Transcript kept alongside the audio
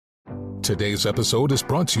Today's episode is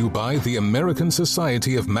brought to you by the American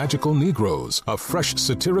Society of Magical Negroes, a fresh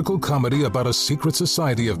satirical comedy about a secret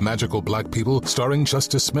society of magical black people starring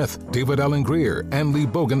Justice Smith, David Allen Greer, Ann Lee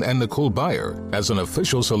Bogan, and Nicole Byer. As an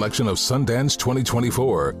official selection of Sundance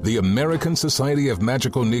 2024, the American Society of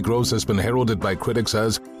Magical Negroes has been heralded by critics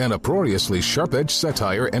as an uproariously sharp-edged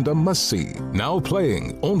satire and a must-see. Now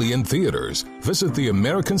playing only in theaters. Visit the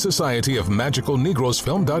American Society of Magical Negroes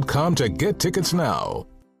Film.com to get tickets now.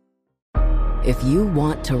 If you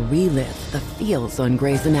want to relive the feels on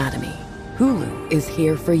Grey's Anatomy, Hulu is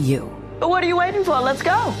here for you. What are you waiting for? Let's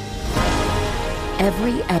go.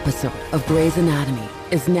 Every episode of Grey's Anatomy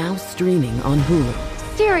is now streaming on Hulu.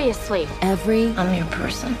 Seriously. I'm your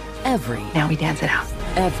person. Now we dance it out.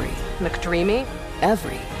 McDreamy.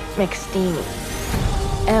 Every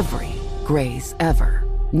McSteamy. Every Grey's ever.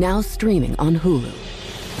 Now streaming on Hulu.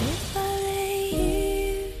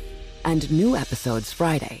 And new episodes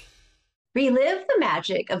Friday. Relive the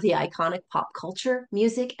magic of the iconic pop culture,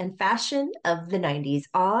 music, and fashion of the 90s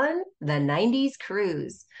on the 90s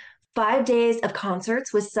Cruise. 5 days of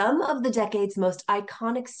concerts with some of the decade's most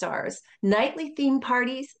iconic stars, nightly theme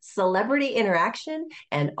parties, celebrity interaction,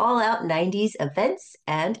 and all-out 90s events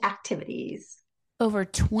and activities. Over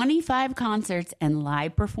 25 concerts and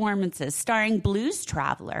live performances starring Blues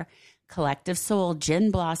Traveler, Collective Soul,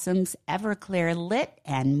 Gin Blossoms, Everclear, Lit,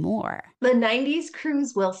 and more. The 90s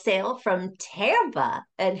Cruise will sail from Tampa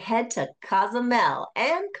and head to Cozumel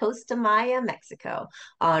and Costa Maya, Mexico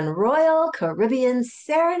on Royal Caribbean's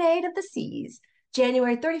Serenade of the Seas,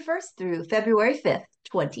 January 31st through February 5th,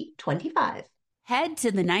 2025. Head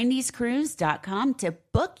to the90scruise.com to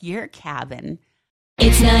book your cabin.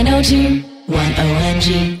 It's 902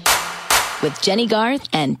 1OMG with Jenny Garth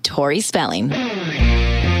and Tori Spelling.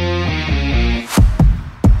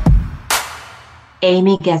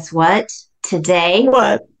 Amy, guess what? Today,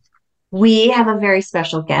 we have a very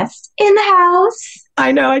special guest in the house.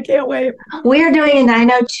 I know, I can't wait. We're doing a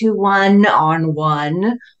 902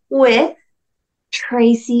 one-on-one with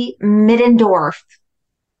Tracy Middendorf.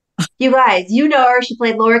 You guys, you know her. She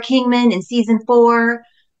played Laura Kingman in season 4.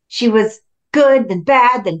 She was good, then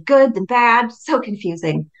bad, then good, then bad. So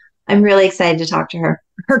confusing. I'm really excited to talk to her.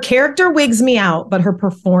 Her character wigs me out, but her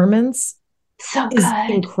performance is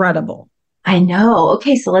incredible. I know.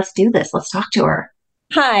 Okay, so let's do this. Let's talk to her.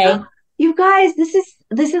 Hi. You guys, this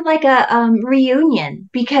is like a reunion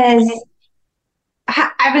because I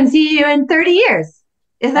haven't seen you in 30 years.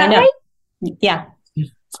 Is that right? Yeah. It's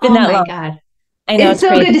been that long. Oh my God. I know. It's so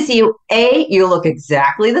good to see you. You look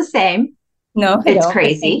exactly the same. No, it's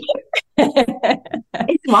crazy.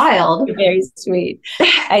 It's wild. You're very sweet.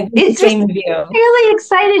 I do the same with you. Really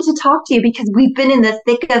excited to talk to you because we've been in the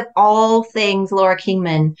thick of all things Laura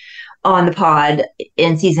Kingman on the pod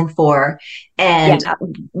in season 4, and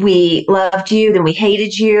we loved you, then we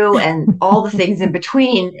hated you, and all the things in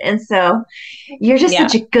between. And so you're just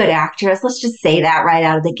such a good actress. Let's just say that right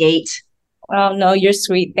out of the gate. Oh no, you're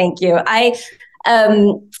sweet. Thank you. I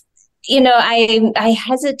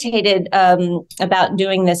hesitated about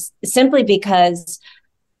doing this simply because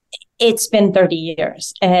it's been 30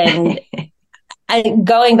 years, and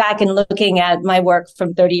going back and looking at my work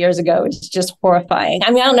from 30 years ago, it's just horrifying.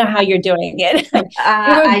 I mean, I don't know how you're doing it. You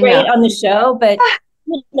were great on the show, but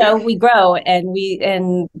we grow, and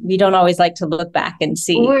we don't always like to look back and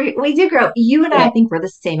see. We do grow. You and I think we're the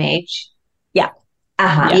same age. Yeah.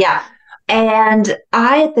 Yeah. And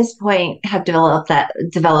I, at this point, have developed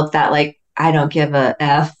that like, I don't give a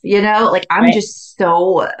F, like I'm just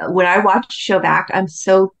so, when I watch the show back, I'm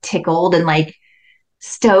so tickled and like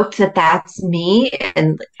stoked that that's me.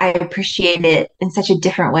 And I appreciate it in such a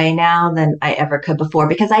different way now than I ever could before,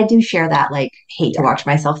 because I do share that like hate to watch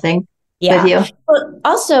myself thing with you. But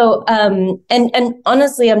also, and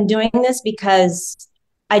honestly, I'm doing this because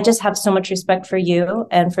I just have so much respect for you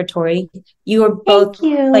and for Tori. You are both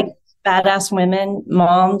like badass women,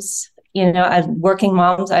 moms, working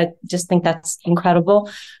moms. I just think that's incredible.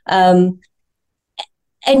 And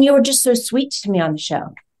you were just so sweet to me on the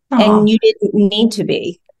show. And you didn't need to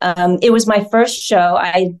be. It was my first show.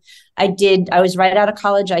 I was right out of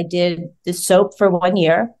college. I did the soap for 1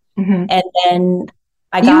 year. Mm-hmm. And then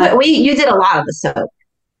you did a lot of the soap.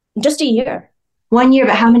 Just a year. 1 year,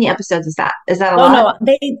 but how many episodes is that? Is that a lot?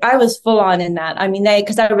 No, I was full on in that. I mean,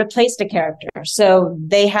 because I replaced a character. So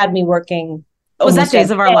they had me working. Was that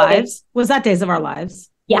Days of Our Lives? Was that Days of Our Lives?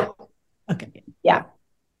 Yeah. Okay. Yeah.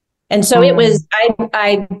 And so it was,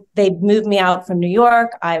 they moved me out from New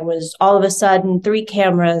York. I was all of a sudden 3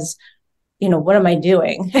 cameras, what am I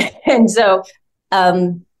doing? And so,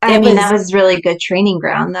 That was really good training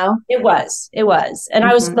ground, though. It was. And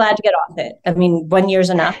I was glad to get off it. I mean, 1 year's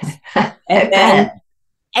enough. And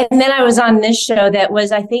then I was on this show that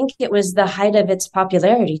was, I think it was the height of its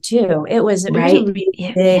popularity too. It was a really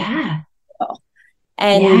big show.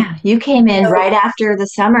 And you came in right after the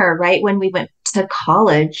summer, right when we went to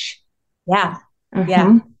college. Yeah.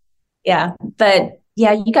 But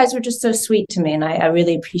yeah, you guys were just so sweet to me, and I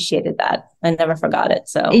really appreciated that. I never forgot it.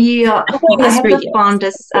 So yeah, I have the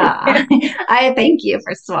fondest. I thank you.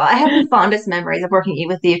 First of all, I have the fondest memories of working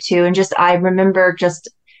with you too, and I remember just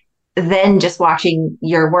watching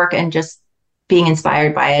your work and just being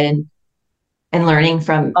inspired by it and learning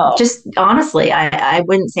from. Just honestly, I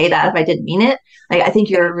wouldn't say that if I didn't mean it. Like, I think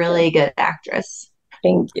you're a really good actress.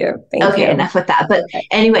 Thank you. Okay, enough with that. But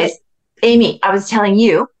anyways, Amy, I was telling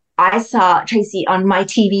you, I saw Tracy on my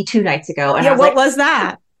TV 2 nights ago. And what was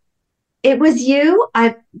that? It was you.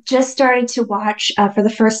 I just started to watch for the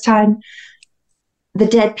first time the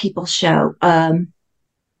Dead People show.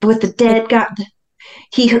 With the dead guy,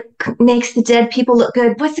 he makes the dead people look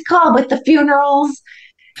good. What's it called? With the funerals.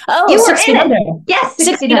 Oh, you 6 Feet Under. Yes,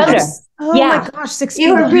 6 Feet Under. Oh my gosh, 6 Feet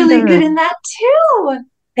You were really good in that too.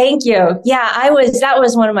 Thank you. Yeah, that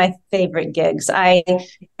was one of my favorite gigs. I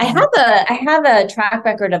have a track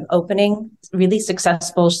record of opening really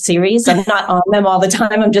successful series. I'm not on them all the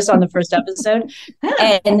time. I'm just on the first episode.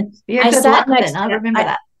 And I sat next. I remember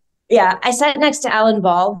that. Yeah, I sat next to Alan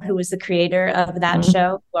Ball, who was the creator of that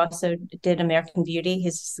show, who also did American Beauty.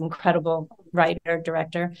 He's this incredible writer,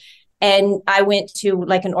 director. And I went to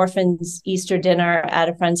like an orphan's Easter dinner at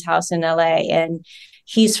a friend's house in LA, and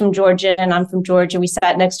he's from Georgia and I'm from Georgia. We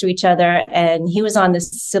sat next to each other, and he was on this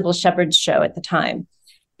Sybil Shepherd's show at the time.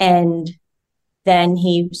 And then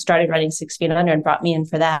he started writing 6 Feet Under and brought me in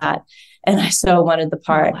for that. And I so wanted the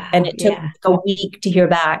part. Wow, and it took a week to hear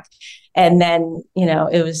back. And then,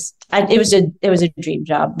 it was a dream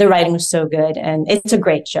job. The writing was so good, and it's a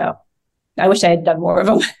great show. I wish I had done more of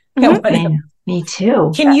them. Me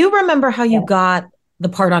too. Can you remember how you got the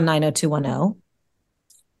part on 90210?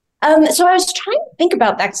 So I was trying to think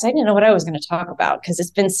about that because I didn't know what I was going to talk about because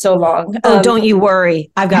it's been so long. Don't you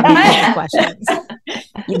worry. I've got many questions.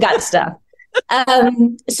 You got stuff.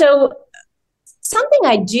 So something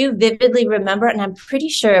I do vividly remember, and I'm pretty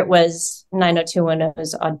sure it was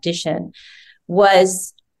 90210's audition,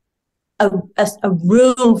 was a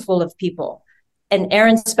room full of people. And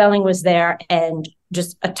Aaron Spelling was there, and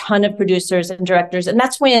just a ton of producers and directors. And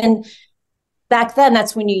back then,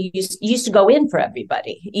 that's when you used to go in for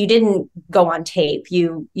everybody. You didn't go on tape.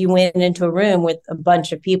 You went into a room with a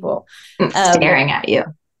bunch of people. Staring at you.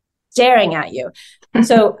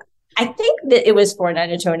 So I think that it was for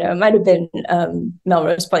 90210. It might have been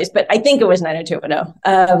Melrose Place, but I think it was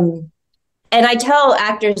 90210. And I tell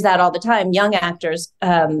actors that all the time, young actors,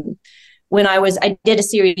 when I did a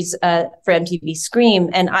series for MTV Scream,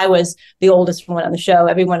 and I was the oldest one on the show.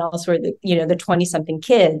 Everyone else were the 20-something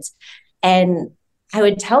kids. And I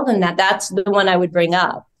would tell them that that's the one I would bring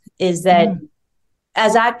up, is that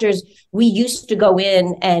as actors, we used to go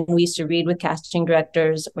in and we used to read with casting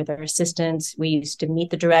directors, with our assistants. We used to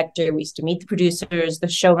meet the director. We used to meet the producers, the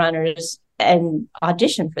showrunners, and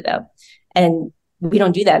audition for them. And we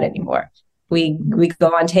don't do that anymore. We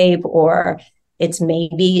go on tape, or it's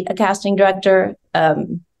maybe a casting director.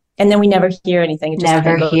 And then we never hear anything. It just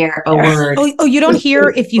never hear a word. Oh, you don't hear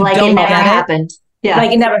if you like don't it never get happened. Yeah.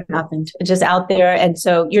 Like it never happened. It's just out there. And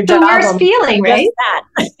so your job, the worst feeling, right?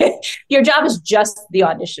 Your job is just the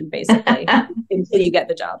audition, basically, until you get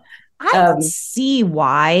the job. I see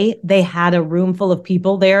why they had a room full of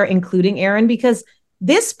people there, including Aaron, because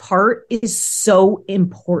this part is so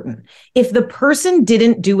important. If the person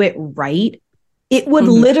didn't do it right, it would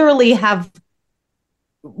literally have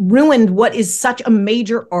ruined what is such a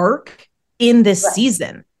major arc in this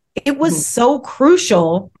season. It was so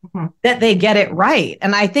crucial that they get it right.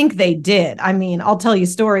 And I think they did. I mean, I'll tell you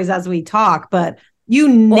stories as we talk, but you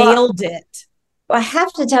nailed it. I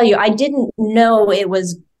have to tell you, I didn't know it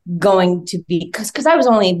was going to be, because I was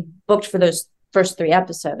only booked for those first 3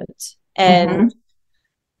 episodes. And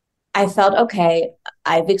I felt, okay,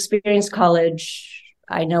 I've experienced college.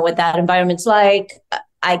 I know what that environment's like.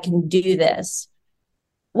 I can do this.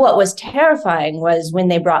 What was terrifying was when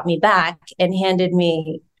they brought me back and handed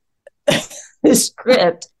me the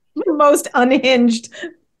script. The most unhinged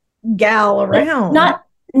gal around. Not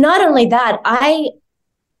only that, I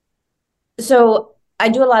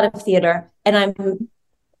do a lot of theater, and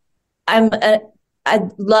I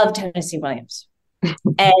love Tennessee Williams.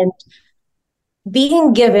 And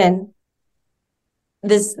being given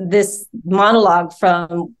this monologue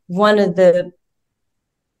from one of the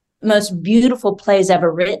most beautiful plays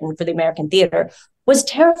ever written for the American theater, was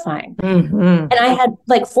terrifying. And I had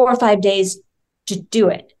like 4 or 5 days to do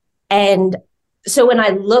it. And so when I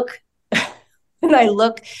look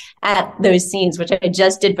at those scenes, which I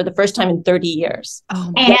just did for the first time in 30 years.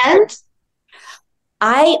 Oh, and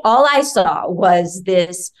all I saw was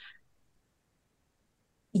this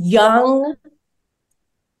young,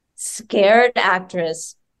 scared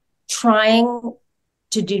actress trying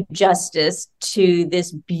to do justice to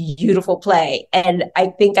this beautiful play. And I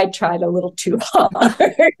think I tried a little too hard.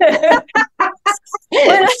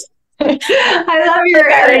 I love your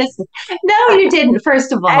earnestness. No, you didn't.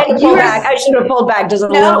 First of all, I should have pulled back just a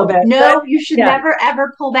little bit. No, you should never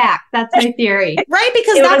ever pull back. That's my theory, right?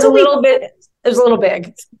 Because it that's was a little bit. It was a little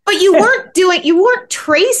big. But you weren't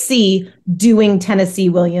Tracy doing Tennessee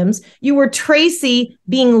Williams. You were Tracy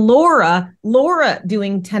being Laura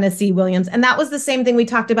doing Tennessee Williams, and that was the same thing we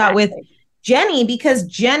talked about with Jenny, because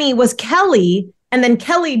Jenny was Kelly, and then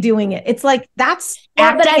Kelly doing it. It's like that's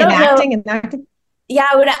acting and acting and acting. Yeah,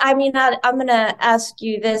 I'm going to ask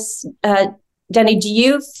you this, Jenny. Do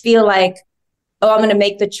you feel like, I'm going to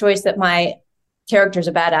make the choice that my character's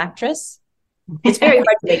a bad actress? It's very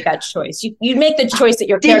hard to make that choice. You make the choice that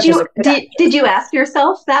your character's a good actress. Did you ask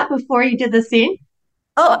yourself that before you did the scene?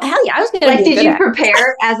 Oh, hell yeah. I was going to did you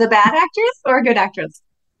prepare as a bad actress or a good actress?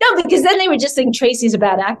 No, because then they would just think Tracy's a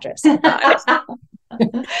bad actress. You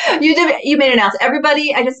made an announcement.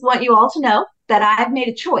 Everybody, I just want you all to know that I've made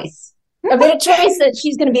a choice. I made a choice that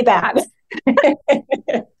she's going to be bad. I think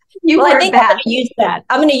bad.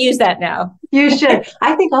 I'm going to use that now. You should.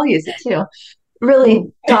 I think I'll use it too.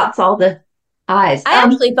 Really dots all the I's. I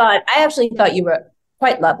actually thought you were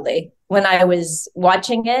quite lovely when I was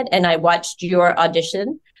watching it, and I watched your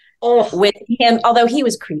audition with him. Although he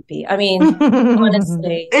was creepy. I mean,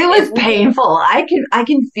 honestly, it was painful. I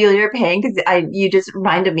can feel your pain because you just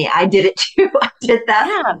reminded me. I did it too. I did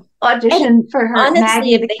that audition for her. Honestly,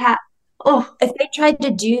 Maggie the cat. If they tried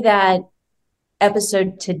to do that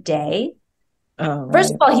episode today,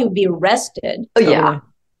 first of all, he would be arrested. Oh, yeah.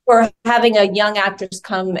 For having a young actress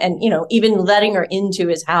come and, even letting her into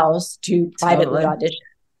his house to privately audition.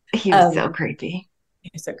 He was so creepy.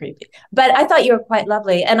 He was so creepy. But I thought you were quite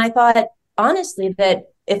lovely. And I thought, honestly,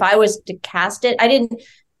 that if I was to cast it, I didn't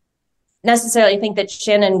necessarily think that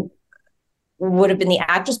Shannon would have been the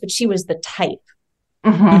actress, but she was the type,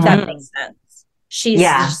 if that makes sense. She's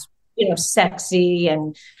just, sexy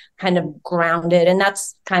and kind of grounded. And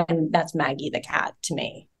that's Maggie the cat to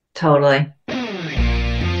me. Totally.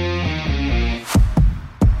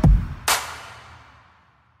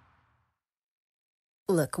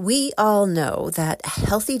 Look, we all know that a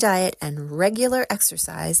healthy diet and regular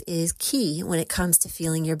exercise is key when it comes to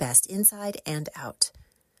feeling your best inside and out.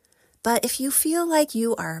 But if you feel like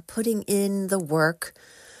you are putting in the work,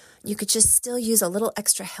 you could just still use a little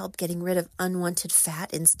extra help getting rid of unwanted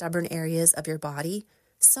fat in stubborn areas of your body,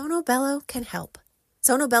 Sono Bello can help.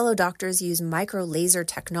 Sono Bello doctors use micro laser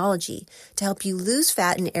technology to help you lose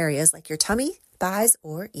fat in areas like your tummy, thighs,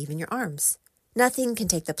 or even your arms. Nothing can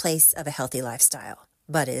take the place of a healthy lifestyle,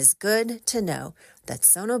 but it is good to know that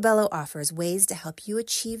Sono Bello offers ways to help you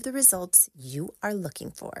achieve the results you are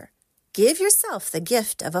looking for. Give yourself the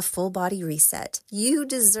gift of a full body reset. You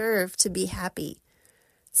deserve to be happy.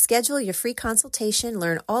 Schedule your free consultation,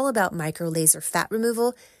 learn all about micro laser fat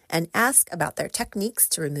removal, and ask about their techniques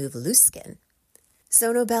to remove loose skin.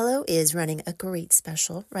 Sono Bello is running a great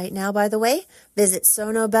special right now, by the way. Visit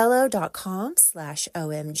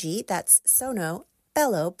sonobello.com/OMG. That's Sono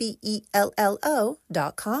Bello,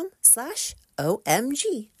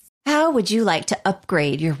 BELLO.com/OMG. How would you like to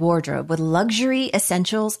upgrade your wardrobe with luxury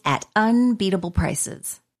essentials at unbeatable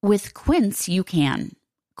prices? With Quince, you can.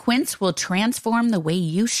 Quince will transform the way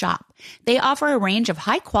you shop. They offer a range of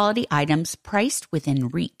high-quality items priced within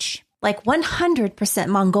reach. Like 100%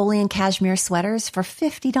 Mongolian cashmere sweaters for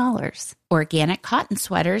 $50. Organic cotton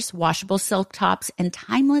sweaters, washable silk tops, and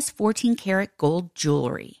timeless 14-karat gold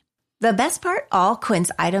jewelry. The best part, all Quince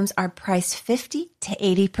items are priced 50 to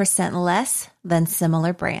 80% less than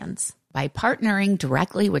similar brands. By partnering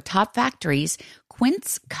directly with top factories,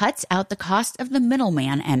 Quince cuts out the cost of the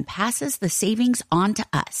middleman and passes the savings on to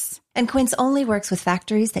us. And Quince only works with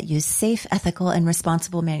factories that use safe, ethical, and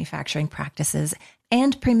responsible manufacturing practices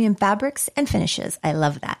and premium fabrics and finishes. I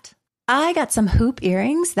love that. I got some hoop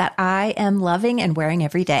earrings that I am loving and wearing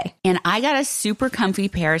every day. And I got a super comfy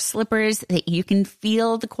pair of slippers that you can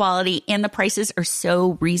feel the quality, and the prices are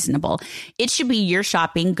so reasonable. It should be your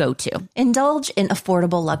shopping go-to. Indulge in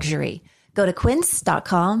affordable luxury. Go to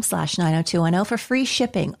quince.com/90210 for free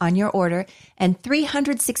shipping on your order and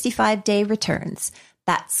 365-day returns.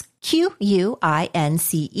 That's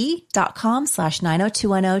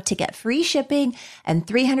QUINCE.com/90210 to get free shipping and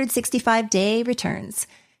 365-day returns.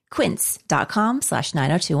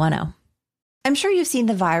 Quince.com/90210. I'm sure you've seen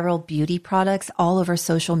the viral beauty products all over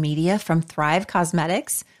social media from Thrive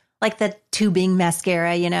Cosmetics, like the tubing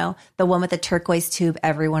mascara, the one with the turquoise tube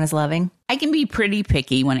everyone is loving. I can be pretty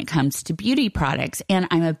picky when it comes to beauty products, and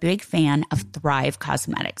I'm a big fan of Thrive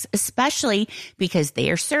Cosmetics, especially because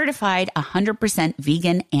they are certified 100%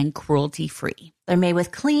 vegan and cruelty-free. They're made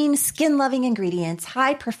with clean, skin-loving ingredients,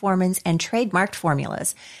 high performance, and trademarked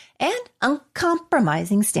formulas, and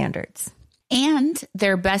uncompromising standards. And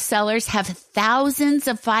their bestsellers have thousands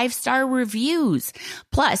of 5-star reviews.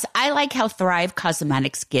 Plus, I like how Thrive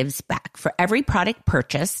Cosmetics gives back. For every product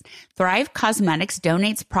purchased, Thrive Cosmetics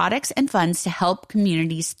donates products and funds to help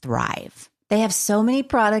communities thrive. They have so many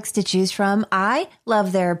products to choose from. I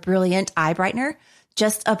love their brilliant eye brightener.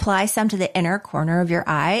 Just apply some to the inner corner of your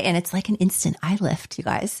eye, and it's like an instant eye lift, you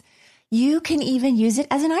guys. You can even use it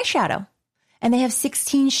as an eyeshadow. And they have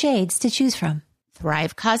 16 shades to choose from.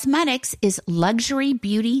 Thrive Cosmetics is luxury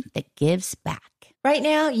beauty that gives back. Right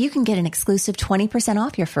now, you can get an exclusive 20%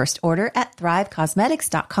 off your first order at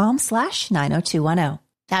thrivecosmetics.com/90210.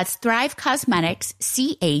 That's Thrive Cosmetics,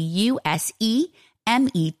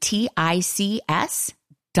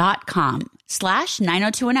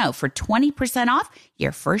 CAUSEMETICS.com/90210 for 20% off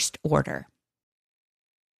your first order.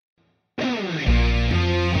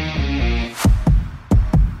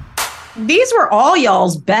 These were all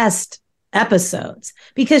y'all's best episodes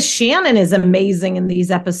because Shannon is amazing in these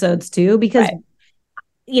episodes too, because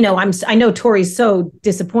I know Tori's so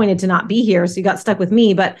disappointed to not be here, so you got stuck with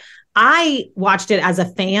me, but I watched it as a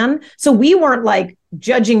fan, so we weren't like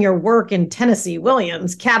judging your work in Tennessee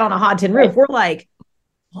Williams, Cat on a Hot Tin Roof. We're like,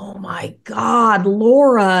 oh my God,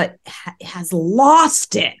 Laura has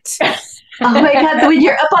lost it. Oh my God, when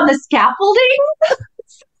you're up on the scaffolding.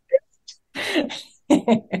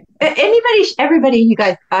 Everybody, you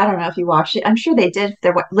guys, I don't know if you watched it. I'm sure they did if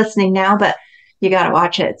they're listening now, but you got to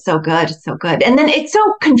watch it. It's so good. It's so good. And then it's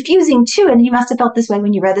so confusing too. And you must have felt this way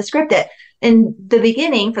when you read the script. That in the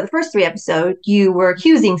beginning, for the first 3 episodes, you were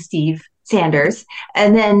accusing Steve Sanders.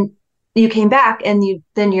 And then you came back and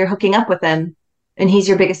you're hooking up with him and he's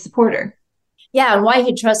your biggest supporter. Yeah. And why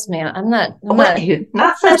he trusts me. I'm not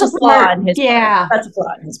such a flaw on his part. That's a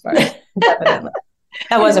flaw on his part. Definitely.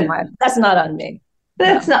 That wasn't mine. That's not on me.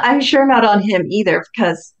 That's not, I'm sure not on him either,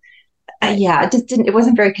 because it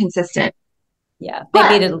wasn't very consistent. Yeah. They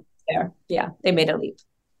made a leap there. Yeah. They made a leap.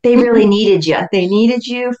 They really needed you. They needed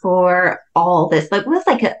you for all this. Like, it was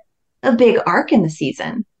like a big arc in the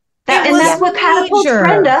season. That's what catapults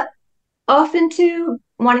Brenda off into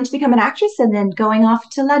wanting to become an actress and then going off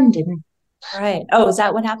to London. Right. Oh, is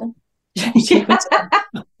that what happened? You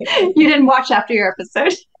didn't watch after your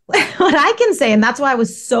episode. What I can say, and that's why I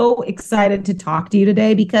was so excited to talk to you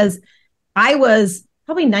today, because I was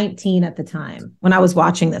probably 19 at the time when I was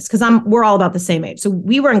watching this, because we're all about the same age. So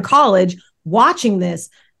we were in college watching this,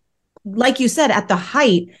 like you said, at the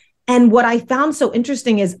height. And what I found so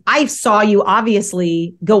interesting is I saw you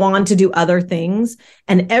obviously go on to do other things.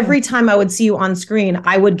 And every time I would see you on screen,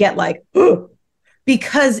 I would get like, ugh,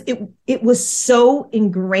 because it was so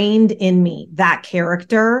ingrained in me, that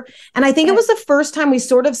character. And I think it was the first time we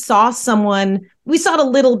sort of saw someone, we saw it a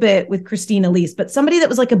little bit with Christine Elise, but somebody that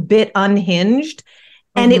was like a bit unhinged.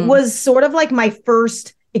 And it was sort of like my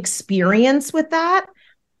first experience with that.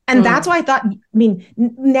 And that's why I thought,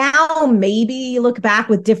 now maybe you look back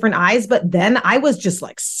with different eyes, but then I was just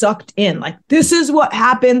like sucked in. Like, this is what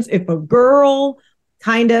happens if a girl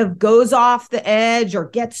kind of goes off the edge or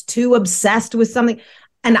gets too obsessed with something.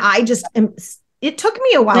 And I just, it took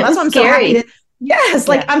me a while. That's why I'm scary. so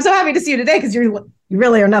happy I'm so happy to see you today, because you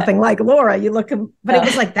really are nothing like Laura. You look, but it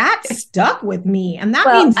was like, that stuck with me. And that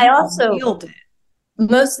means I also feel it.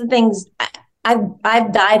 Most of the things,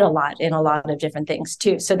 I've died a lot in a lot of different things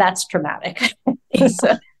too. So that's traumatic.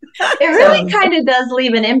 It really kind of does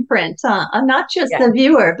leave an imprint on not just the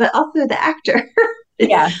viewer, but also the actor.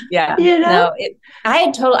 Yeah. You know? No,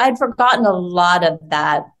 I'd forgotten a lot of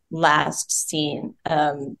that last scene.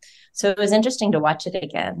 So it was interesting to watch it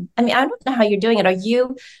again. I mean, I don't know how you're doing it.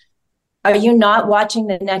 Are you not watching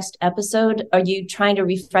the next episode? Are you trying to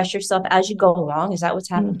refresh yourself as you go along? Is that what's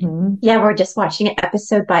happening? Yeah, we're just watching it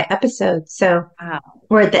episode by episode. So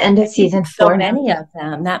we're at the end of season 4. So many of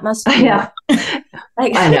them. That must be. I know.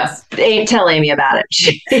 I know. Tell Amy about it.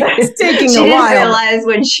 It's taking she a didn't while. realize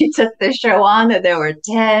when she took the show on that there were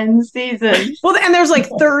 10 seasons. Well, and there's like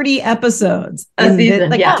 30 episodes a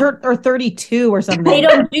season, or 32 or something. They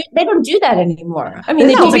don't do that anymore. I mean,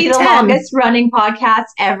 this they will be like the 10. longest running podcast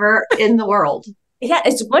ever in the world. Yeah,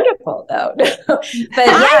 it's wonderful though. But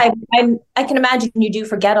yeah, I can imagine you do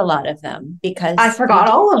forget a lot of them because I forgot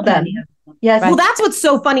all of them. Yes. Right. Well, that's what's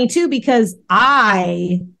so funny too, because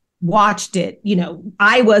I watched it.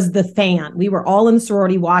 I was the fan. We were all in the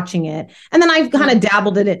sorority watching it. And then I kind of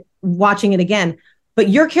dabbled in it, watching it again. But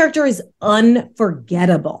your character is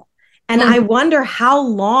unforgettable. And I wonder, how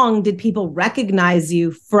long did people recognize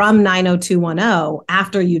you from 90210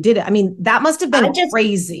 after you did it? I mean, that must have been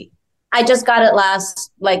crazy. I just got it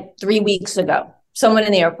last 3 weeks ago. Someone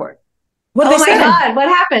in the airport. Oh my God, what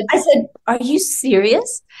happened? I said, "Are you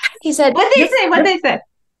serious?" He said, What'd they say?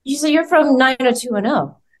 You said, "You're from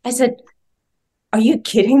 90210. I said, "Are you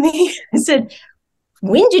kidding me?" I said,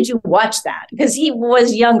 "When did you watch that?" Because he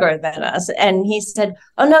was younger than us. And he said,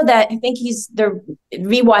 "Oh no, I think they're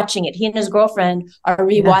rewatching it. He and his girlfriend are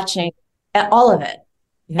rewatching all of it."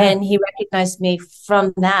 Yeah. And he recognized me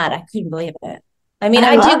from that. I couldn't believe it. I mean,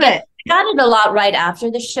 I got it a lot right after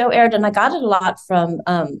the show aired, and I got it a lot from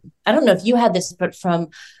I don't know if you had this, but from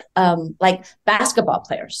basketball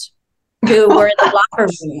players who were in the locker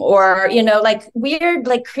room, or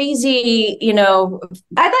weird, crazy,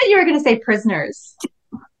 I thought you were going to say prisoners.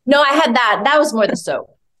 No, I had that. That was more the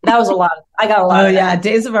soap. That was a lot. I got a lot. Oh yeah,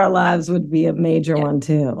 Days of Our Lives would be a major one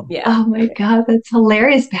too. Yeah. Oh my God, that's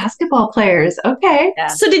hilarious. Basketball players. Okay. Yeah.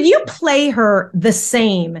 So did you play her the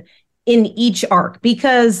same in each arc?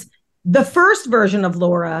 Because the first version of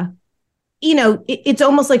Laura, it's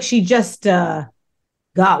almost like she just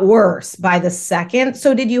got worse by the second.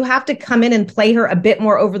 So did you have to come in and play her a bit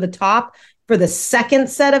more over the top for the second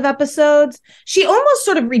set of episodes? She almost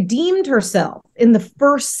sort of redeemed herself in the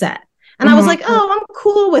first set. And I was like, oh, I'm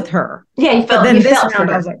cool with her. Yeah, you felt, but then this round,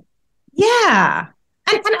 I was like, yeah.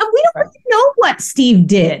 And we don't really know what Steve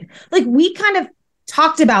did. We kind of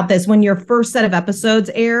talked about this when your first set of episodes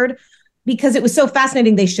aired, because it was so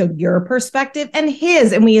fascinating. They showed your perspective and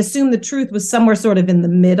his, and we assumed the truth was somewhere sort of in the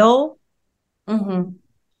middle. Mm-hmm.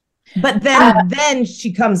 But then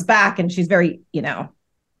she comes back and she's very,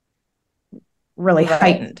 really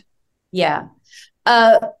heightened. Yeah.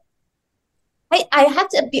 I had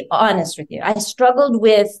to be honest with you. I struggled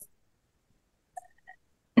with,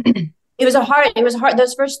 it was hard.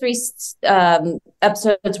 Those first 3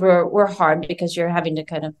 episodes were hard because you're having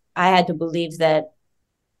to I had to believe that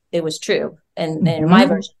it was true. And in my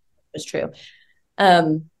version, it was true.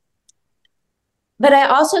 But I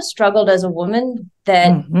also struggled as a woman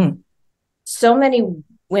that so many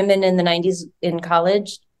women in the 90s in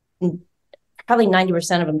college, probably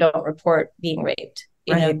 90% of them don't report being raped,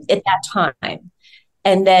 at that time.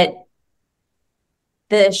 And that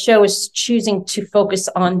the show is choosing to focus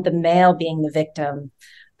on the male being the victim.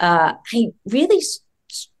 I really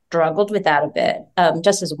struggled with that a bit,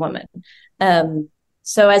 just as a woman.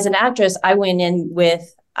 So as an actress, I went in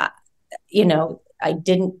with, I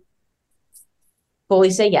didn't fully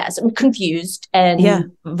say yes. I'm confused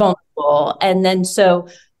and vulnerable. And then so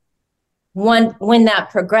when that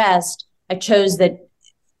progressed, I chose that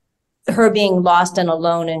her being lost and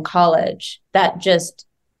alone in college, that just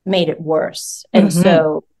made it worse. And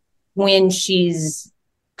so when shows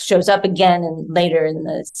up again and later in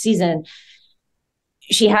the season,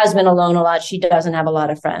 she has been alone a lot. She doesn't have a lot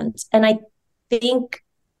of friends. And I think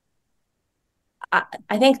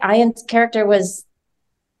Ian's character was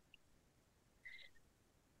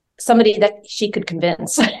somebody that she could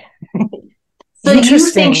convince. So you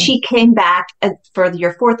think she came back for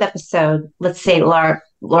your 4th episode, let's say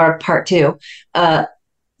Laura part 2,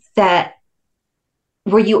 that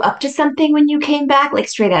were you up to something when you came back,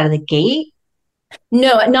 straight out of the gate?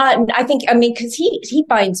 No, because he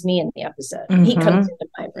finds me in the episode. He comes into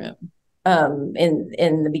my room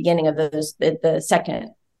in the beginning of the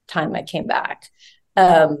second time I came back.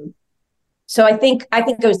 So I think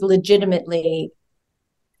it was legitimately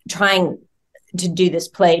trying to do this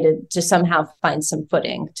play to somehow find some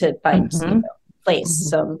footing, to find place.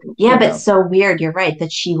 So but so weird. You're right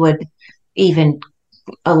that she would even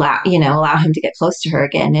allow him to get close to her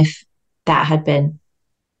again if that had been,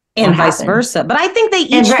 and vice versa. But I think they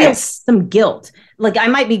each feel some guilt. I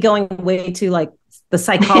might be going way to the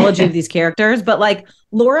psychology of these characters, but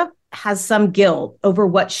Laura has some guilt over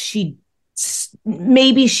what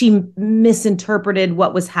maybe she misinterpreted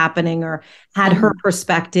what was happening or had her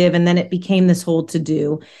perspective, and then it became this whole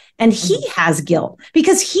to-do. And he has guilt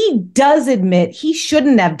because he does admit he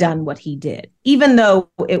shouldn't have done what he did, even though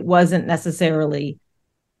it wasn't necessarily,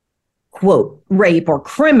 quote, rape or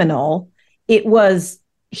criminal. It was,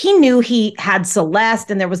 he knew he had Celeste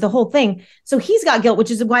and there was the whole thing. So he's got guilt,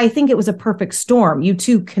 which is why I think it was a perfect storm. You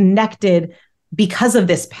two connected because of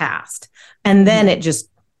this past. And then it just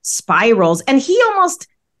spirals. And he almost,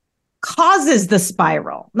 causes the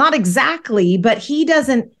spiral. Not exactly, but he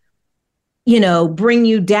doesn't, bring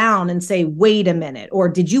you down and say, wait a minute, or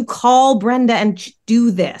did you call Brenda and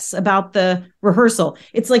do this about the rehearsal?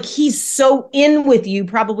 It's like he's so in with you,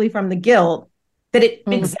 probably from the guilt, that it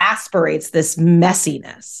exasperates this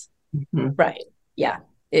messiness. Right. Yeah.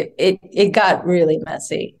 It got really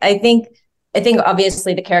messy. I think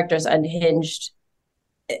obviously the character is unhinged.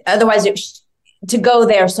 Otherwise, to go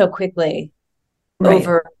there so quickly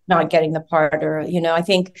over not getting the part, or, I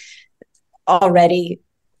think already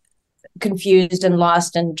confused and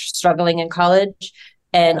lost and struggling in college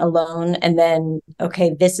and alone. And then,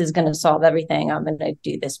 okay, this is going to solve everything. I'm going to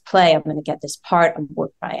do this play. I'm going to get this part. I'm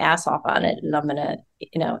work my ass off on it. And I'm going to,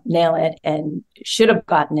 nail it, and should have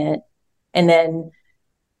gotten it. And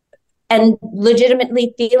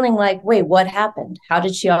legitimately feeling like, wait, what happened? How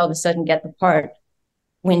did she all of a sudden get the part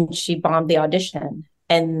when she bombed the audition?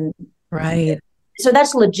 And so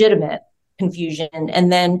that's legitimate confusion.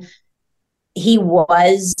 And then he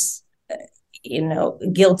was,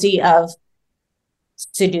 guilty of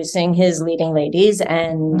seducing his leading ladies,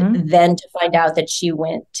 and then to find out that she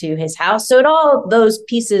went to his house. So all those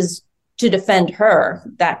pieces to defend her,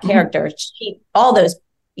 that character, all those,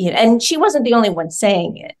 and she wasn't the only one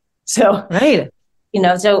saying it. So,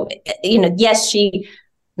 yes, she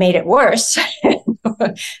made it worse.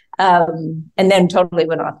 And then totally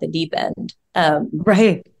went off the deep end.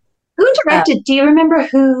 Who directed? Do you remember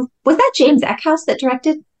who was that? James Eckhouse that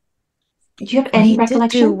directed? Do you have any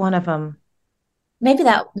recollection? Did do one of them. Maybe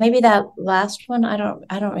that last one. I don't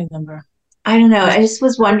remember. I don't know. I just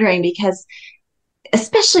was wondering because,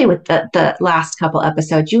 especially with the last couple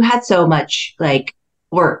episodes, you had so much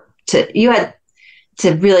work you had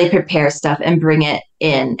to really prepare stuff and bring it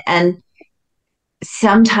in. And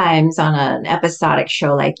sometimes on an episodic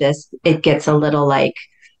show like this, it gets a little the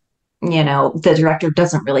director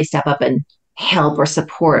doesn't really step up and help or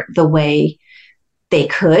support the way they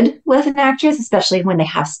could with an actress, especially when they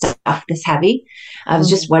have stuff this heavy. I was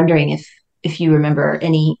just wondering if you remember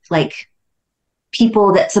any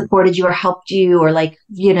people that supported you or helped you or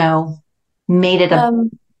made it a.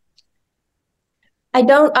 I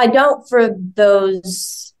don't for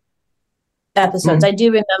those episodes. I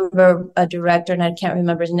do remember a director, and I can't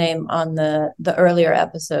remember his name, on the earlier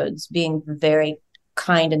episodes being very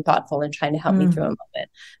kind and thoughtful and trying to help me through a moment.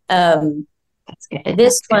 That's good.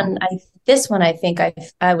 This one, I think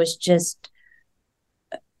I was just,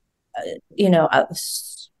 I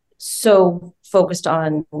was so focused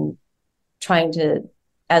on trying to,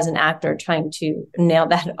 as an actor, trying to nail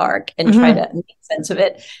that arc and try to make sense of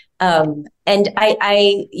it. And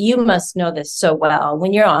you must know this so well.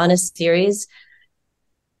 When you're on a series,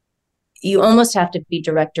 you almost have to be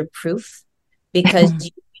director proof, because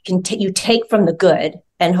you take from the good,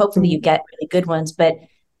 and hopefully you get really good ones, but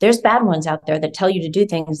there's bad ones out there that tell you to do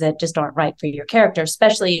things that just aren't right for your character,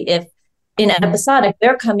 especially if in episodic,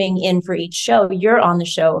 they're coming in for each show. You're on the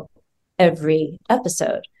show every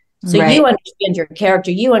episode. So you understand your character,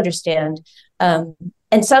 you understand. And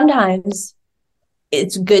sometimes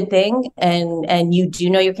it's a good thing, and you do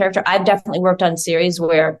know your character. I've definitely worked on series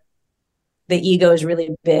where the ego is really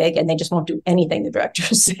big and they just won't do anything the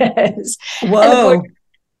director says. Whoa.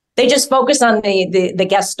 They just focus on the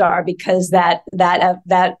guest star because that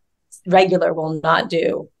regular will not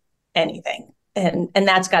do anything. And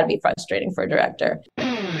that's got to be frustrating for a director.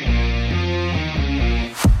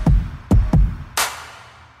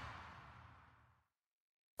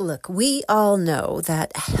 Look, we all know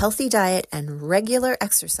that a healthy diet and regular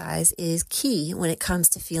exercise is key when it comes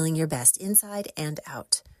to feeling your best inside and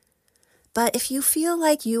out. But if you feel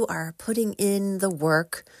like you are putting in the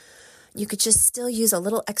work, you could just still use a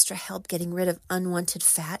little extra help getting rid of unwanted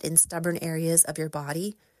fat in stubborn areas of your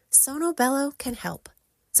body, Sono Bello can help.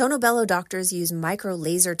 Sono Bello doctors use micro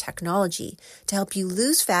laser technology to help you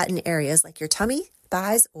lose fat in areas like your tummy,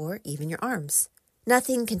 thighs, or even your arms.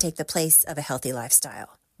 Nothing can take the place of a healthy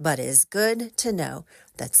lifestyle, but it is good to know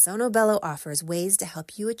that Sono Bello offers ways to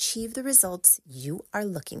help you achieve the results you are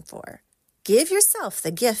looking for. Give yourself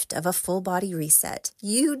the gift of a full body reset.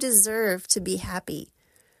 You deserve to be happy.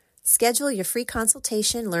 Schedule your free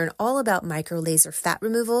consultation, learn all about micro laser fat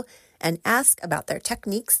removal, and ask about their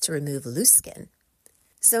techniques to remove loose skin.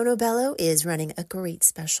 Sono Bello is running a great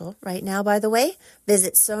special right now, by the way.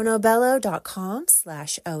 Visit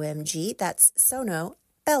sonobello.com/OMG. That's Sono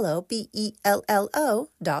Bello,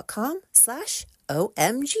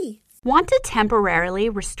 BELLO.com/OMG. Want to temporarily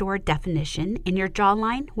restore definition in your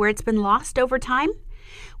jawline where it's been lost over time?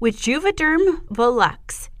 With Juvederm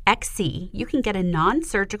Volux, XC, you can get a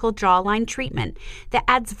non-surgical jawline treatment that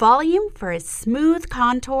adds volume for a smooth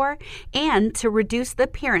contour and to reduce the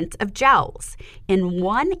appearance of jowls in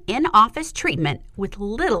one in-office treatment with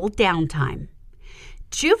little downtime.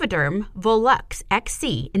 Juvederm Volux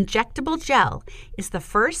XC injectable gel is the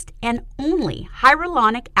first and only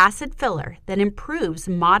hyaluronic acid filler that improves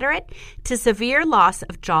moderate to severe loss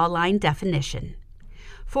of jawline definition.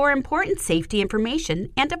 For important safety information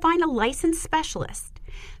and to find a licensed specialist,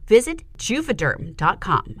 visit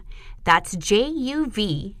Juvederm.com. That's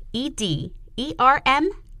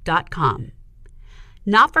JUVEDERM.com.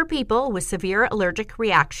 Not for people with severe allergic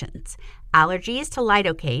reactions, allergies to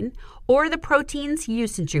lidocaine, or the proteins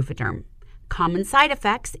used in Juvederm. Common side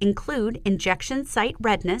effects include injection site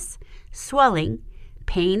redness, swelling,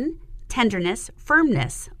 pain, tenderness,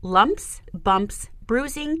 firmness, lumps, bumps,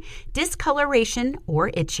 bruising, discoloration,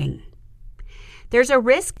 or itching. There's a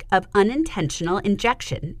risk of unintentional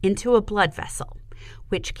injection into a blood vessel,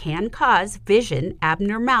 which can cause vision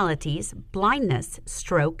abnormalities, blindness,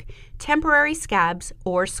 stroke, temporary scabs,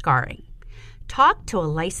 or scarring. Talk to a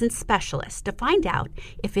licensed specialist to find out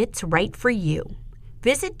if it's right for you.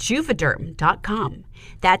 Visit Juvederm.com.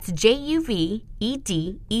 That's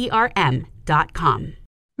JUVEDERM.com.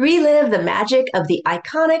 Relive the magic of the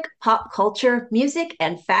iconic pop culture, music,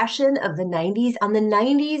 and fashion of the 90s on the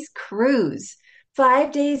 90s Cruise.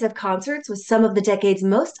 5 days of concerts with some of the decade's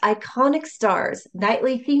most iconic stars,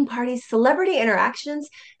 nightly theme parties, celebrity interactions,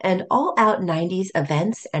 and all-out 90s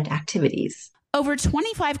events and activities. Over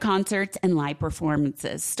 25 concerts and live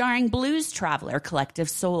performances starring Blues Traveler, Collective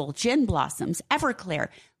Soul, Gin Blossoms, Everclear,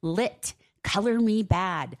 Lit, Color Me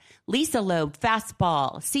Bad, Lisa Loeb,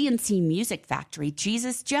 Fastball, CNC Music Factory,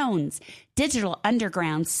 Jesus Jones, Digital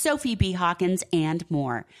Underground, Sophie B. Hawkins, and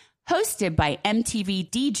more. Hosted by MTV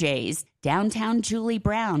DJs Downtown Julie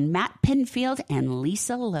Brown, Matt Pinfield, and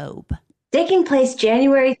Lisa Loeb. Taking place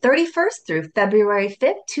January 31st through February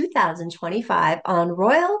 5th, 2025 on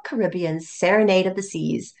Royal Caribbean's Serenade of the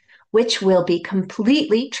Seas, which will be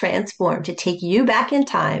completely transformed to take you back in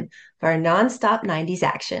time for a nonstop 90s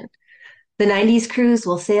action. The 90s Cruise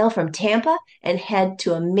will sail from Tampa and head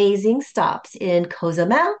to amazing stops in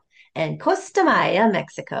Cozumel and Costa Maya,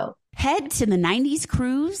 Mexico. Head to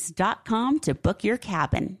the90scruise.com to book your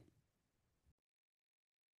cabin.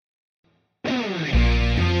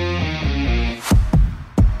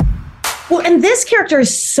 Well, and this character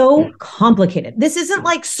is so complicated. This isn't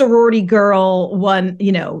like sorority girl one,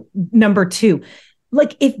 number two.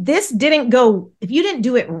 Like if you didn't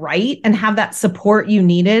do it right and have that support you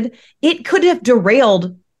needed, it could have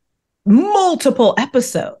derailed multiple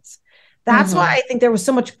episodes. That's why I think there was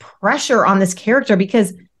so much pressure on this character,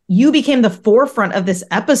 because you became the forefront of this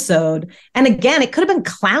episode. And again, it could have been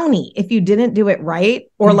clowny if you didn't do it right,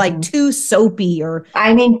 or like too soapy, or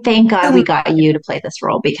I mean, thank God we got you to play this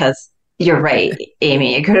role, because you're right,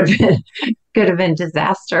 Amy. It could have been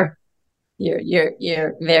disaster.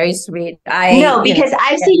 You're very sweet. Because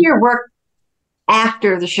I've seen your work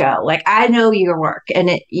after the show. Like, I know your work,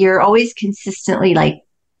 and you're always consistently like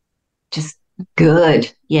just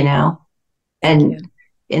good, and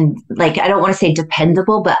like, I don't want to say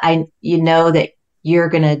dependable, but you know that you're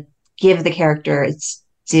gonna give the character its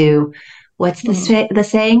due. What's the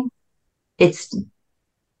saying? It's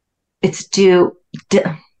due.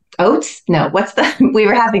 Oats? No, we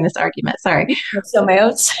were having this argument. Sorry. So my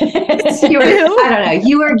oats. I don't know.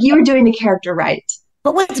 You were doing the character right.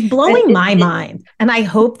 But what's blowing my mind, and I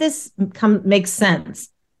hope this makes sense,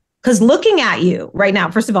 because looking at you right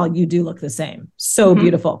now, first of all, you do look the same. So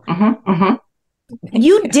beautiful.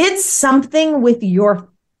 You did something with your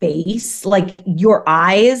face, like your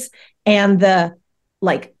eyes and the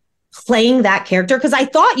playing that character, because I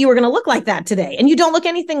thought you were going to look like that today, and you don't look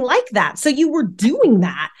anything like that. So you were doing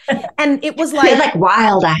that, and it was like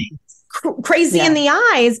wild eyes, crazy in the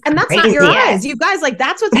eyes, and that's crazy not your eyes. You guys,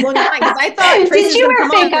 that's what's going on. Because I thought did you wear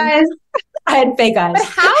fake eyes? I had fake eyes. But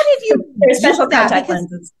how did you? There's special contact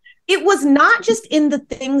lenses. It was not just in the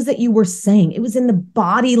things that you were saying; it was in the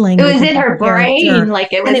body language. It was in her brain,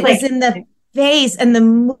 it was in the face and the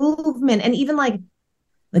movement, and even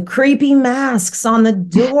the creepy masks on the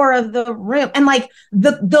door of the room, and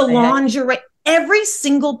the lingerie. Every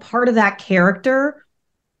single part of that character,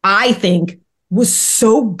 I think, was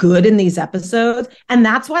so good in these episodes. And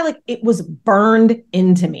that's why it was burned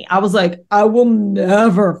into me. I was like, I will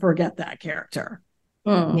never forget that character.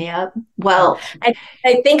 Yeah. Well, I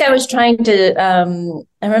think I was trying to,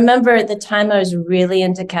 I remember at the time I was really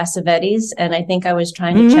into Cassavetes, and I think I was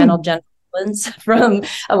trying to channel Jennifer influence from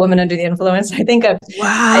A Woman Under the Influence. I think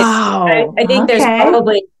Wow. I think there's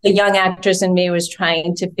probably the young actress in me was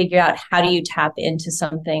trying to figure out how do you tap into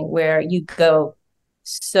something where you go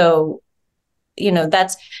so,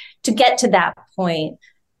 that's to get to that point.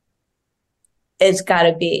 It's got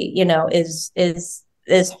to be,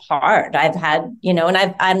 is hard. I've had,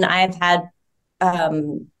 and I've had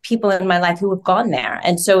people in my life who have gone there,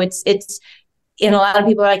 and so it's a lot of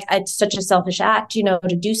people are like, it's such a selfish act,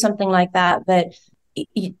 to do something like that, but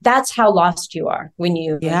that's how lost you are when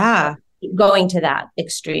you going to that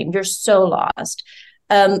extreme. You're so lost.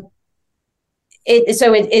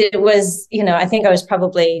 It was, I think I was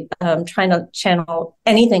probably trying to channel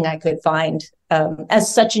anything I could find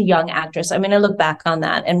as such a young actress. I mean, I look back on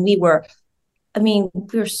that and we were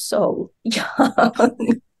so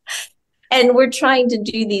young and we're trying to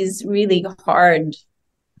do these really hard.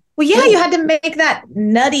 Well, yeah, you had to make that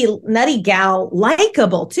nutty gal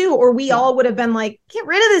likable too, or we all would have been like, get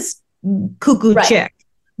rid of this cuckoo chick.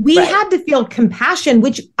 We had to feel compassion,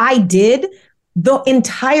 which I did the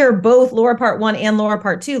entire, both Laura Part 1 and Laura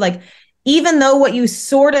Part 2. Like, even though what you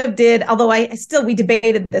sort of did, although we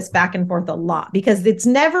debated this back and forth a lot because it's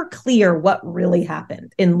never clear what really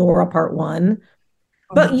happened in Laura Part 1,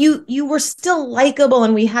 but you were still likable.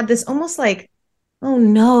 And we had this almost like, oh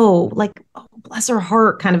no, like, oh, bless her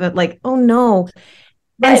heart, kind of oh no.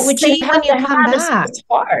 Right, which you have to have it's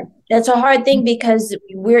hard. It's a hard thing because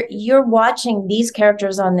you're watching these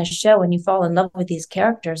characters on this show and you fall in love with these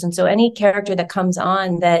characters. And so any character that comes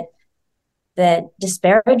on that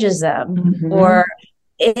disparages them or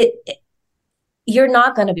you're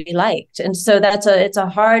not going to be liked. And so it's a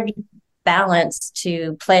hard balance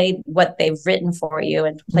to play what they've written for you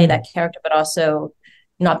and play that character, but also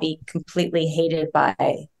not be completely hated by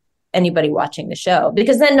anybody watching the show,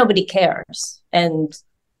 because then nobody cares. And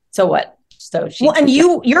so what? So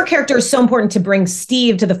your character is so important to bring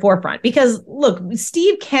Steve to the forefront, because look,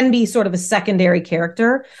 Steve can be sort of a secondary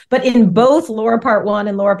character, but in both Laura Part 1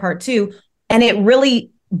 and Laura Part 2, and it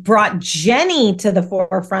really brought Jenny to the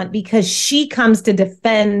forefront because she comes to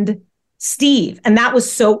defend Steve. And that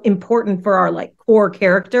was so important for our core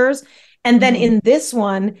characters. And then in this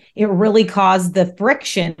one, it really caused the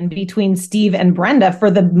friction between Steve and Brenda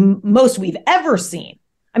for the most we've ever seen.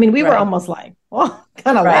 I mean, we were almost like,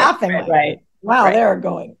 kind of laughing. Wow, they're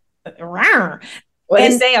going. Rawr. What do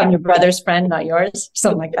you say? I'm your brother's friend, not yours.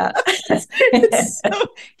 Something like that.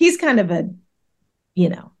 So, he's kind of a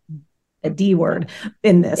D word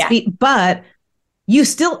in this. Yeah. But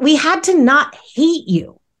we had to not hate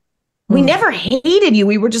you. We never hated you.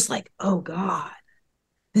 We were just like, oh God,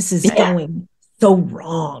 this is going so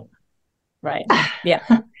wrong. Right. Yeah.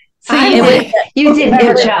 So you did a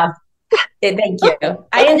good job. Thank you.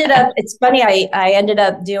 I ended up, it's funny, I ended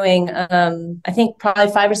up doing, I think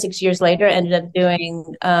probably 5 or 6 years later, ended up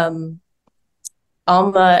doing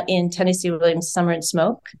Alma in Tennessee Williams' Summer and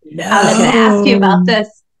Smoke. No. I was going to ask you about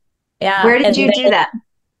this. Yeah. Where did you do that?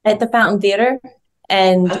 At the Fountain Theater.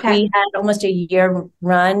 And we had almost a year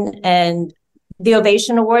run, and the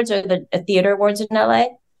Ovation Awards are the theater awards in LA.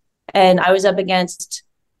 And I was up against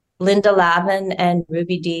Linda Lavin and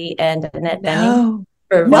Ruby Dee and Annette Bening.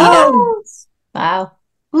 Wow.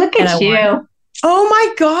 Look at you. Won. Oh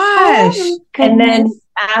my gosh. Oh, and then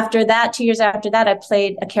after that, 2 years after that, I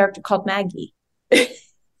played a character called Maggie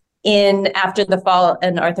in After the Fall,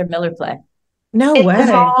 an Arthur Miller play. No way. It's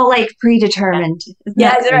all predetermined.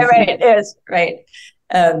 Yeah, right. It is right.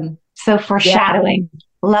 So foreshadowing. Yeah.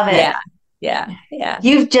 Love it. Yeah.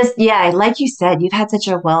 You've just, like you said, you've had such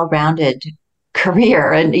a well-rounded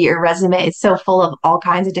career, and your resume is so full of all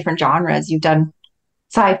kinds of different genres. You've done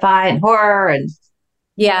sci-fi and horror, and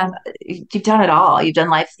you've done it all. You've done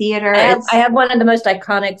live theater. I have one of the most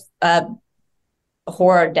iconic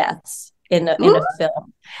horror deaths in a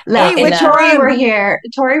film. If Tori were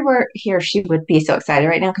here, she would be so excited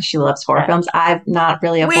right now because she loves horror films. I'm not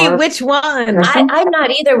really a horror which one? I'm not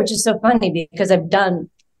either, which is so funny because I've done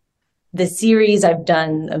the series. I've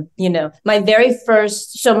done, my very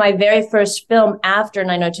first film after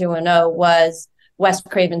 90210 was Wes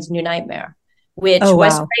Craven's New Nightmare, which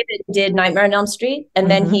Wes Craven did Nightmare on Elm Street. And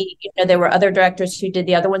then he, there were other directors who did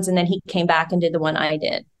the other ones. And then he came back and did the one I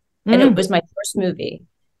did. And it was my first movie.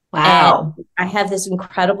 Wow. And I have this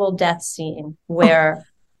incredible death scene where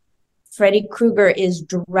Freddy Krueger is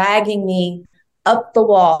dragging me up the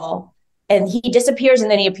wall, and he disappears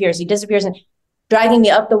and then he appears. He disappears and dragging me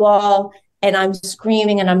up the wall, and I'm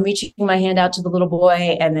screaming and I'm reaching my hand out to the little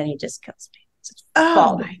boy, and then he just kills me.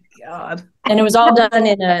 My God. And it was all done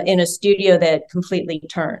in a studio that completely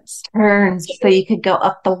turns. So you could go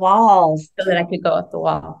up the walls. So that I could go up the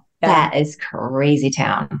wall. Yeah. That is crazy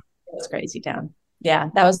town. was crazy town. Yeah,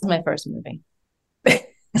 that was my first movie.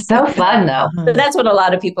 So fun though. But that's what a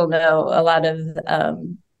lot of people know. A lot of,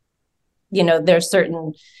 there's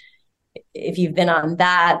certain, if you've been on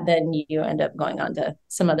that, then you end up going on to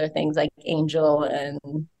some other things like Angel.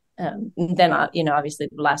 And then, obviously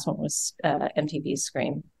the last one was MTV's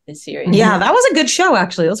Scream, this series. Yeah, that was a good show,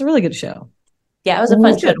 actually. It was a really good show. Yeah, it was a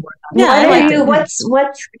fun show to work on. Yeah, what's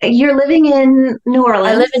you're living in New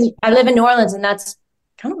Orleans? I live in New Orleans, and that's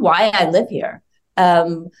kind of why I live here.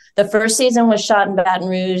 The first season was shot in Baton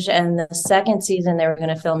Rouge, and the second season they were going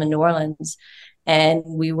to film in New Orleans. And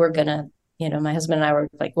we were going to, my husband and I were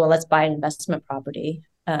like, well, let's buy an investment property.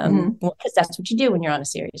 Because that's what you do when you're on a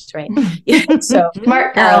series, right? So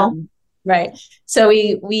smart girl. Right. So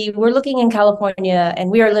we were looking in California, and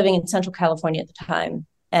we were living in Central California at the time,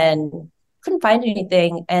 and couldn't find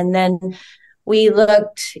anything. And then we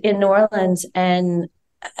looked in New Orleans, and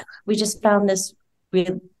we just found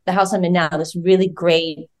the house I'm in now, this really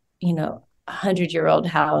great, 100-year-old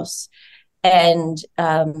house. And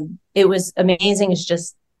it was amazing. It's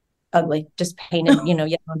just ugly, just painted, yellow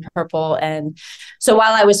and purple. And so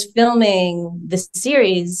while I was filming this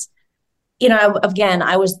series,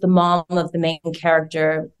 I was the mom of the main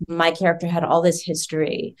character. My character had all this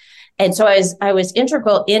history. And so I was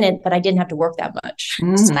integral in it, but I didn't have to work that much.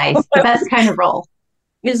 Nice. The best kind of role.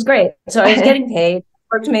 It was great. So I was getting paid,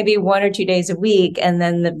 worked maybe 1 or 2 days a week. And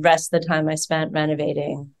then the rest of the time I spent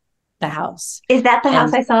renovating the house. Is that the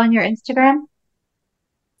house I saw on your Instagram?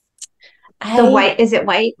 White, is it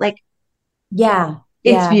white? Yeah.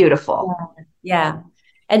 It's beautiful. Yeah.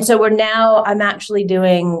 And so I'm actually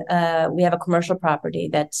doing, we have a commercial property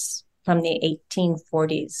that's from the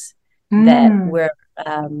 1840s that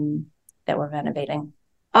we're renovating.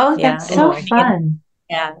 Oh, that's so fun.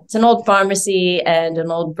 Yeah. It's an old pharmacy and an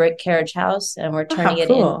old brick carriage house. And we're turning it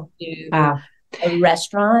into a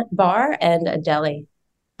restaurant, bar, and a deli.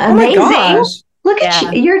 Amazing. Look at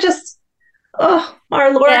you. You're just, our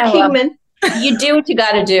Laura Kingman. You do what you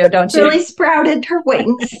got to do, don't you? Really sprouted her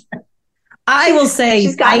wings. I will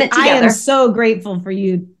say, I am so grateful for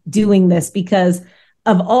you doing this, because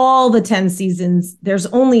of all the 10 seasons, there's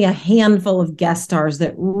only a handful of guest stars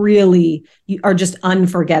that really are just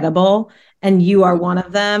unforgettable. And you are one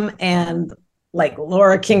of them. And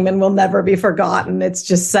Laura Kingman will never be forgotten. It's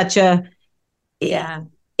just such a,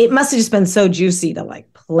 it must have just been so juicy to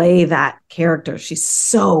play that character. She's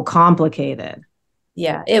so complicated.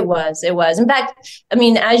 Yeah, it was. In fact,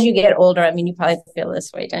 as you get older, you probably feel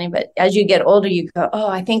this way, Jenny, but as you get older, you go, oh,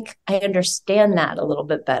 I think I understand that a little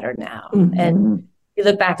bit better now. Mm-hmm. And you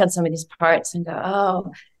look back on some of these parts and go,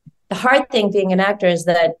 oh, the hard thing being an actor is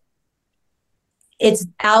that it's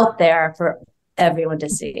out there for everyone to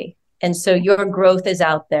see. And so your growth is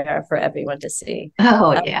out there for everyone to see.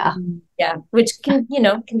 Oh, yeah. Yeah. Which can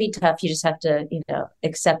be tough. You just have to,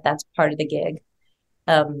 accept that's part of the gig,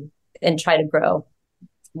 and try to grow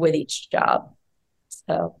with each job.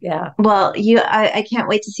 So, yeah. Well, I can't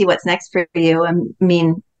wait to see what's next for you.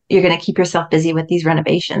 You're going to keep yourself busy with these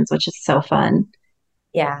renovations, which is so fun.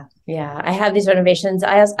 Yeah. Yeah. I have these renovations.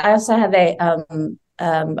 I also have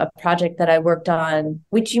a project that I worked on,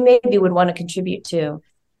 which you maybe would want to contribute to.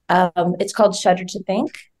 It's called Shudder to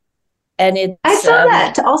Think. And I saw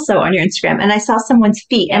that also on your Instagram, and I saw someone's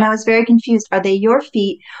feet, and I was very confused. Are they your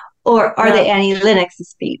feet? Or are they Annie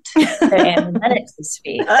Lennox's feet? They're Annie Lennox's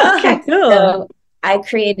feet. Okay, cool. So I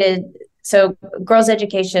created, girls'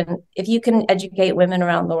 education, if you can educate women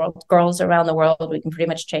around the world, girls around the world, we can pretty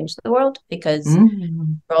much change the world, because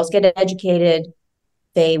girls get educated,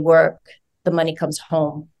 they work, the money comes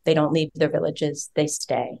home, they don't leave their villages, they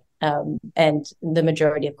stay. And the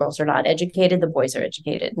majority of girls are not educated, the boys are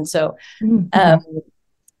educated. And so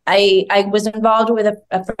I was involved with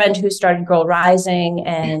a friend who started Girl Rising,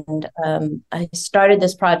 and I started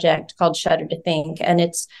this project called Shudder to Think, and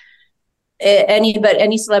it's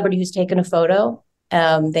any celebrity who's taken a photo,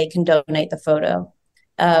 they can donate the photo.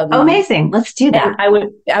 Amazing! Let's do that.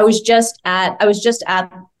 I was just at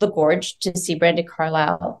the Gorge to see Brandi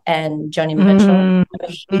Carlile and Joni Mitchell. I'm a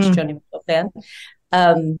huge Joni Mitchell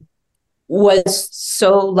fan. Was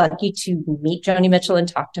so lucky to meet Joni Mitchell and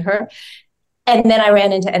talk to her. And then I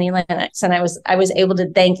ran into Annie Lennox, and I was able to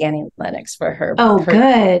thank Annie Lennox for her.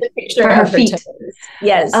 Good. For her feet.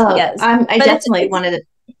 Yes, yes. I definitely wanted it.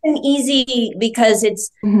 It's easy because it's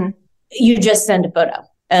you just send a photo.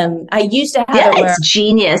 I used to have it where it's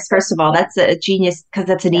genius. First of all, that's a genius, because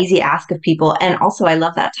that's an easy ask of people, and also I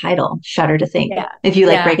love that title, Shudder to Think. Yeah. If you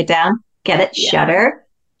break it down, get it? Shudder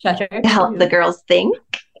to help the girls think.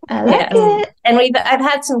 I like it. And I've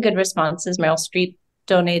had some good responses. Meryl Streep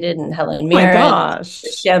donated, and Helen my Mirren, gosh,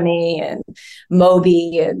 Shemi, and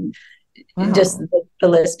Moby, and just the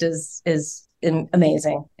list is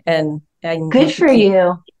amazing. And good for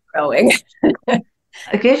you. Growing.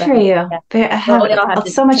 Good for you. I have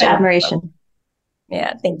so much admiration.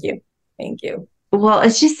 Yeah, thank you. Thank you. Well,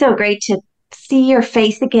 it's just so great to see your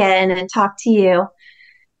face again and talk to you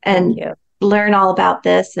and learn all about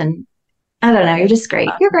this. And I don't know, you're just great.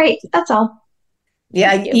 You're great. That's all.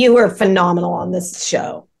 Yeah, you were phenomenal on this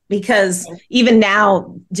show, because even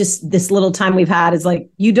now, just this little time we've had is like,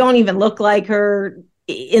 you don't even look like her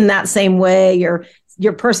in that same way. Your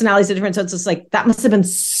personality is different. So it's just like, that must have been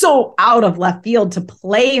so out of left field to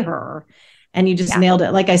play her. And you just nailed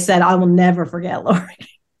it. Like I said, I will never forget Lori.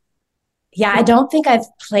 Yeah, I don't think I've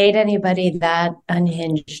played anybody that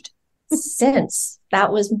unhinged since.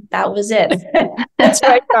 That was it. That's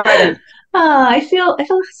where I started. I feel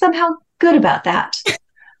somehow good about that.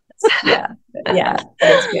 Yeah,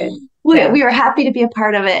 that's good. We are happy to be a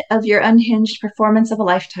part of it, of your unhinged performance of a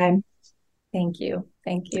lifetime. Thank you.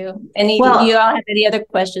 You all have any other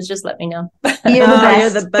questions, just let me know. You're the best.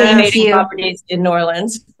 You're the best. Thank you. Properties in New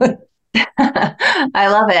Orleans. I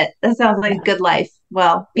love it. That sounds like a good life.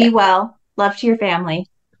 Well, be well. Love to your family.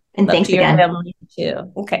 And Love thanks to again. Your family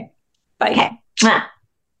too. Okay. Bye. Okay.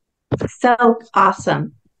 So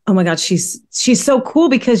awesome. Oh my God, she's so cool,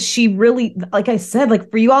 because she really, like I said, like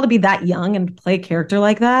for you all to be that young and play a character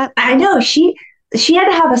like that. I know she had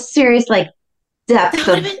to have a serious like depth. That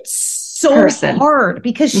would have been so hard,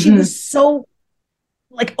 because she was so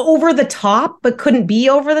like over the top, but couldn't be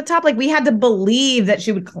over the top. Like we had to believe that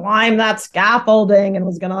she would climb that scaffolding and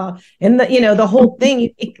was gonna, the whole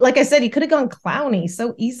thing. Like I said, you could have gone clowny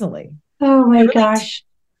so easily. Oh my gosh,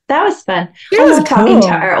 that was fun. I was talking to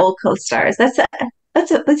our old co-stars. These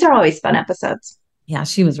are always fun episodes. Yeah,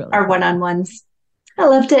 she was really our one-on-ones. I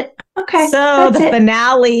loved it. Okay, so the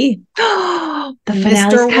finale. The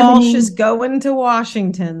Mr. Walsh is going to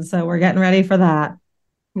Washington, so we're getting ready for that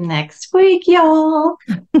next week, y'all.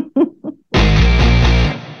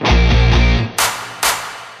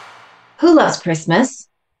 Who loves Christmas?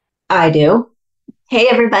 I do. Hey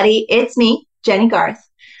everybody, it's me, Jenny Garth.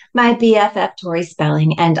 My BFF Tori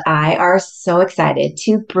Spelling and I are so excited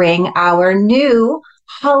to bring our new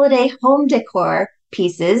holiday home decor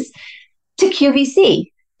pieces to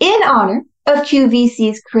QVC in honor of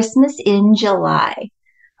QVC's Christmas in July.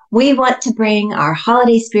 We want to bring our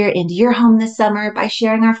holiday spirit into your home this summer by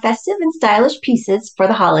sharing our festive and stylish pieces for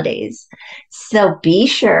the holidays. So be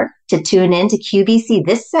sure to tune in to QVC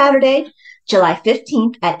this Saturday, July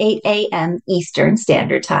 15th at 8 a.m. Eastern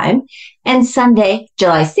Standard Time, and Sunday,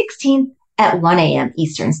 July 16th at 1 a.m.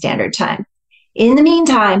 Eastern Standard Time. In the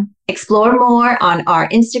meantime, explore more on our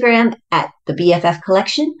Instagram at the BFF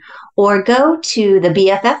Collection or go to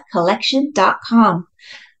thebffcollection.com.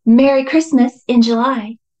 Merry Christmas in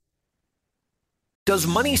July. Does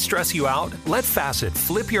money stress you out? Let Facet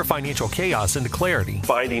flip your financial chaos into clarity.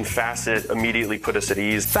 Finding Facet immediately put us at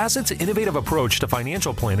ease. Facet's innovative approach to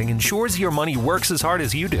financial planning ensures your money works as hard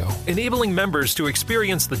as you do, enabling members to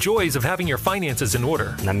experience the joys of having your finances in order.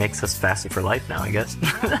 And that makes us Facet for life now, I guess.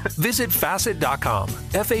 Visit Facet.com,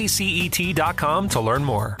 FACET.com to learn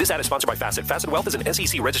more. This ad is sponsored by Facet. Facet Wealth is an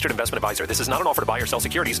SEC registered investment advisor. This is not an offer to buy or sell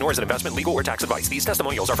securities, nor is it investment, legal, or tax advice. These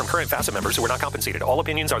testimonials are from current Facet members who are not compensated. All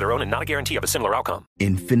opinions are their own and not a guarantee of a similar outcome.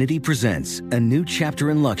 Infiniti presents a new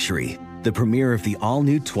chapter in luxury, the premiere of the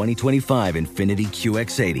all-new 2025 Infiniti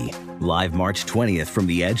QX80, live March 20th from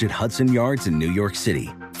the Edge at Hudson Yards in New York City,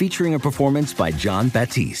 featuring a performance by John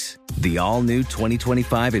Batiste. The all-new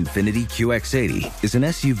 2025 Infiniti QX80 is an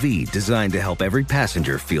SUV designed to help every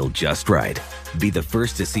passenger feel just right. Be the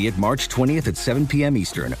first to see it March 20th at 7 p.m.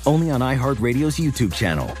 Eastern, only on iHeartRadio's YouTube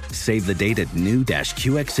channel. Save the date at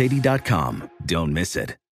new-QX80.com. Don't miss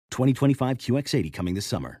it. 2025 QX80 coming this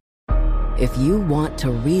summer. If you want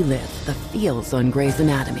to relive the feels on Grey's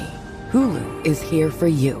Anatomy, Hulu is here for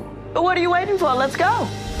you. What are you waiting for? Let's go.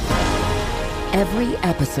 Every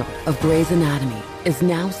episode of Grey's Anatomy is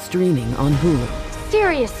now streaming on Hulu.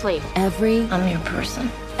 Seriously. I'm your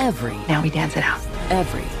person. Now we dance it out.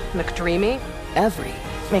 McDreamy.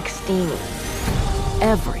 McSteamy.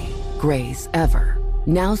 Every Grey's ever.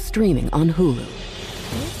 Now streaming on Hulu.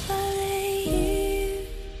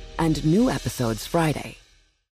 And new episodes Friday.